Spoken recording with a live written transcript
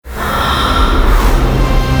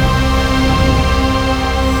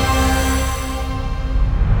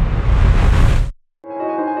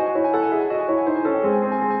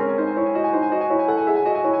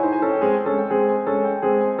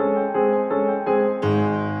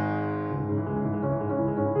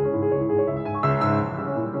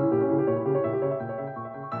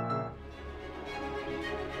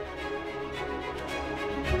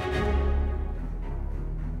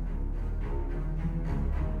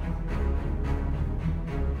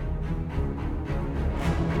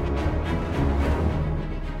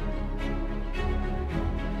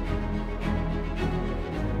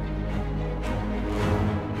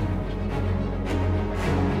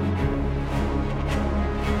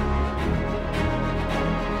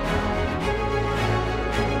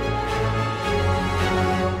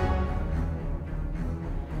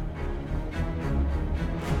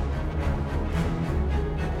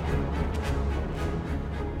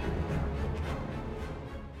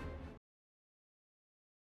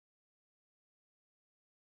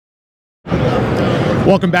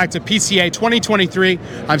Welcome back to PCA 2023.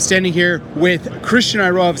 I'm standing here with Christian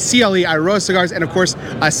Eiroa of C.L.E. Eiroa Cigars, and of course,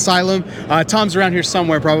 Asylum. Tom's around here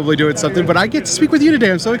somewhere probably doing something, but I get to speak with you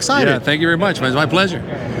today. I'm so excited. Yeah, thank you very much, man. It's my pleasure.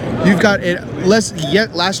 You've got it.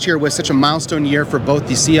 Last year was such a milestone year for both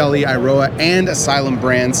the C.L.E. Eiroa and Asylum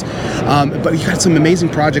brands, but you got some amazing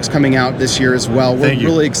projects coming out this year as well. We're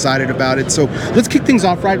really excited about it. So let's kick things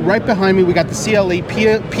off. Right behind me, we got the C.L.E.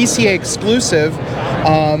 PCA exclusive,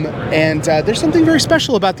 and there's something very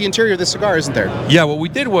special about the interior of the cigar, isn't there? Yeah, what we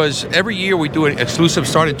did was every year we do an exclusive.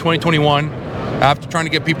 Started 2021. After trying to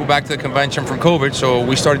get people back to the convention from COVID, so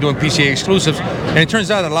we started doing PCA exclusives, and it turns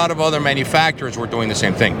out a lot of other manufacturers were doing the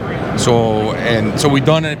same thing. So we've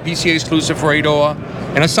done a PCA exclusive for Eiroa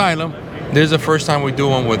and Asylum. This is the first time we do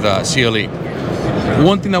one with C.L.E.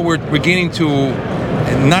 One thing that we're beginning to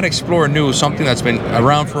not explore new, something that's been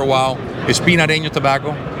around for a while, is Pinareño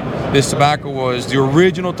tobacco. This tobacco was the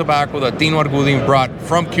original tobacco that Tino Argudin brought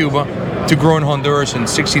from Cuba to grow in Honduras in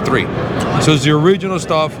 '63. So it's the original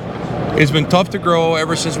stuff. It's been tough to grow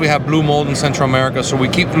ever since we have blue mold in Central America, so we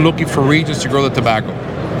keep looking for regions to grow the tobacco.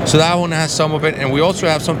 So that one has some of it, and we also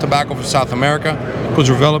have some tobacco from South America because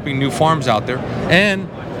we're developing new farms out there. And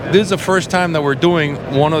this is the first time that we're doing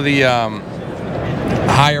one of the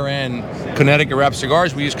higher-end Connecticut wrap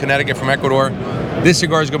cigars. We use Connecticut from Ecuador. This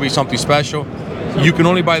cigar is going to be something special. You can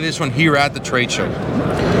only buy this one here at the trade show.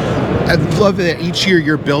 I love that each year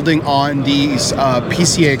you're building on these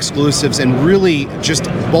PCA exclusives and really just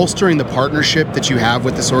bolstering the partnership that you have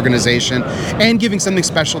with this organization and giving something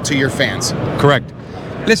special to your fans. Correct.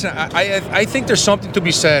 Listen, I think there's something to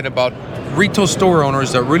be said about retail store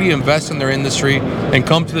owners that really invest in their industry and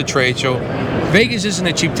come to the trade show. Vegas isn't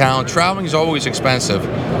a cheap town. Traveling is always expensive.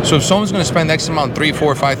 So if someone's going to spend X amount, $3,000,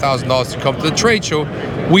 $4,000, $5,000 to come to the trade show,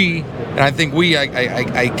 and I think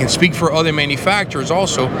I can speak for other manufacturers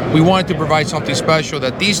also, we wanted to provide something special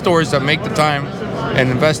that these stores that make the time and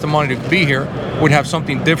invest the money to be here would have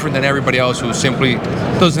something different than everybody else who simply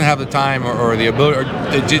doesn't have the time or the ability, or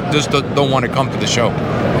they just don't want to come to the show.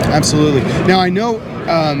 Absolutely. Now I know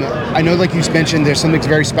like you mentioned, there's something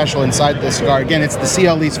very special inside the cigar. Again, it's the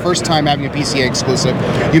C.L.E.'s first time having a PCA exclusive.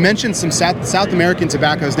 You mentioned some South American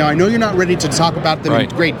tobaccos. Now I know you're not ready to talk about them in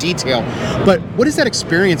great detail, but what has that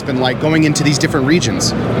experience been like going into these different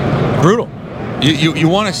regions? Brutal. You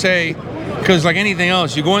want to say, because like anything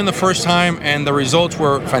else, you go in the first time and the results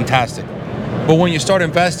were fantastic. But when you start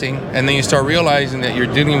investing and then you start realizing that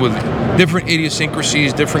you're dealing with different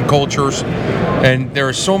idiosyncrasies, different cultures, and there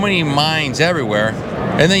are so many minds everywhere,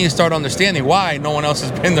 and then you start understanding why no one else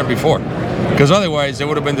has been there before. Because otherwise it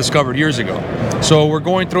would have been discovered years ago. So we're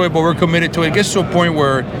going through it, but we're committed to it. It gets to a point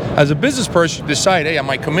where, as a business person, you decide, hey, am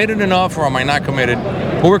I committed enough or am I not committed?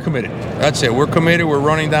 Well, we're committed. That's it. We're committed. We're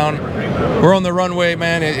running down. We're on the runway,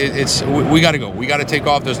 man. We got to go. We got to take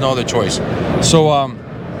off. There's no other choice. So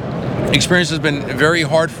experience has been very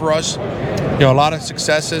hard for us. You know, a lot of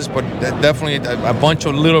successes, but definitely a bunch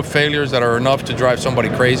of little failures that are enough to drive somebody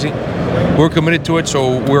crazy. We're committed to it,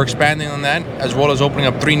 so we're expanding on that, as well as opening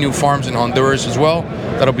up 3 new farms in Honduras as well.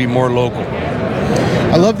 That'll be more local.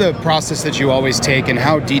 I love the process that you always take and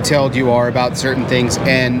how detailed you are about certain things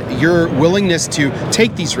and your willingness to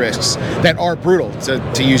take these risks that are brutal,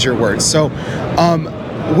 to use your words. So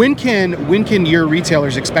when can your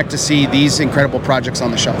retailers expect to see these incredible projects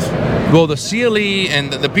on the shelf? Well, the C.L.E.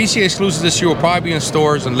 and the PCA exclusives this year will probably be in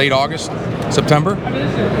stores in late August, September,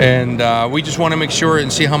 and we just want to make sure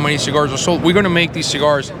and see how many cigars are sold. We're going to make these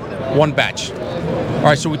cigars one batch. All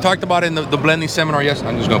right, so we talked about it in the blending seminar. Yes,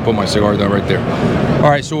 I'm just going to put my cigar down right there. All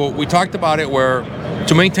right, so we talked about it where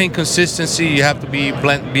to maintain consistency, you have to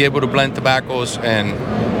be able to blend tobaccos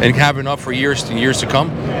and have enough for years and years to come.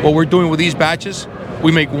 What we're doing with these batches,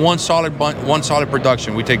 we make one solid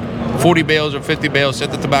production. We take 40 bales or 50 bales, set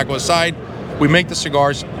the tobacco aside. We make the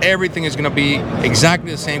cigars. Everything is going to be exactly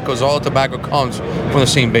the same because all the tobacco comes from the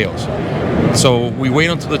same bales. So we wait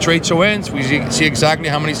until the trade show ends. We see exactly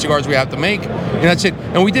how many cigars we have to make, and that's it.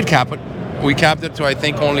 And we did cap it. We capped it to, I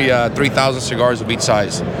think, only 3,000 cigars of each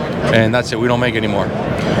size, and that's it. We don't make any more.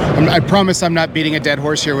 I promise I'm not beating a dead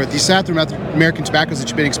horse here with you. South American tobaccos that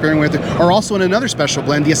you've been experimenting with are also in another special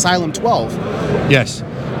blend, the Asylum 12. Yes,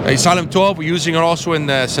 Asylum 12. We're using it also in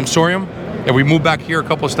the Sensorium, and we moved back here a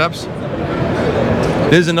couple of steps.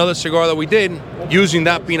 This is another cigar that we did using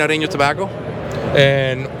that Pinareño tobacco,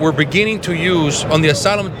 and we're beginning to use on the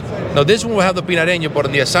Asylum. Now this one will have the Pinareño, but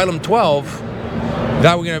on the Asylum 12,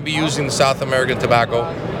 that we're going to be using the South American tobacco,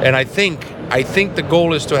 and I think the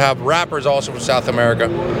goal is to have wrappers also from South America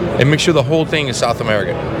and make sure the whole thing is South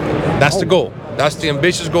American. That's the goal. That's the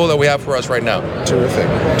ambitious goal that we have for us right now.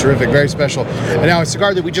 Terrific, very special. And now a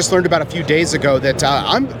cigar that we just learned about a few days ago that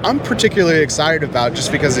I'm particularly excited about,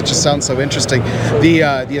 just because it just sounds so interesting. The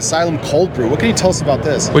Asylum Cold Brew. What can you tell us about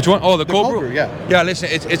this? Which one? Oh, the cold brew. Yeah. Listen,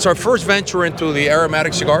 it's our first venture into the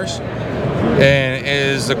aromatic cigars, and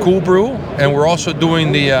is the cool brew, and we're also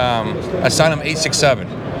doing the Asylum 867.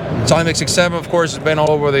 Asylum 867, of course, has been all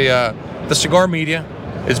over the cigar media.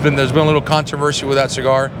 There's been a little controversy with that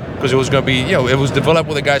cigar because it was going to be, it was developed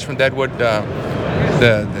with the guys from Deadwood,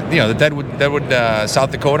 Deadwood,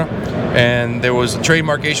 South Dakota, and there was a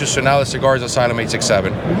trademark issue. So now the cigar is Asylum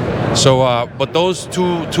 867. So, but those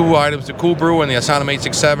two items, the cool brew and the Asylum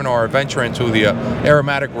 867, are a venture into the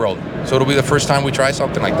aromatic world. So it'll be the first time we try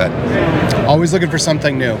something like that. Always looking for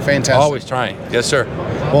something new. Fantastic. Always trying. Yes, sir.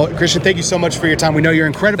 Well, Christian, thank you so much for your time. We know you're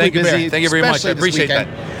incredibly busy. Thank you very much. I appreciate that.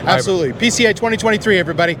 Absolutely. PCA 2023,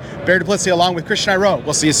 everybody. Barry Duplessis along with Christian Iroh.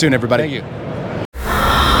 We'll see you soon, everybody. Thank you.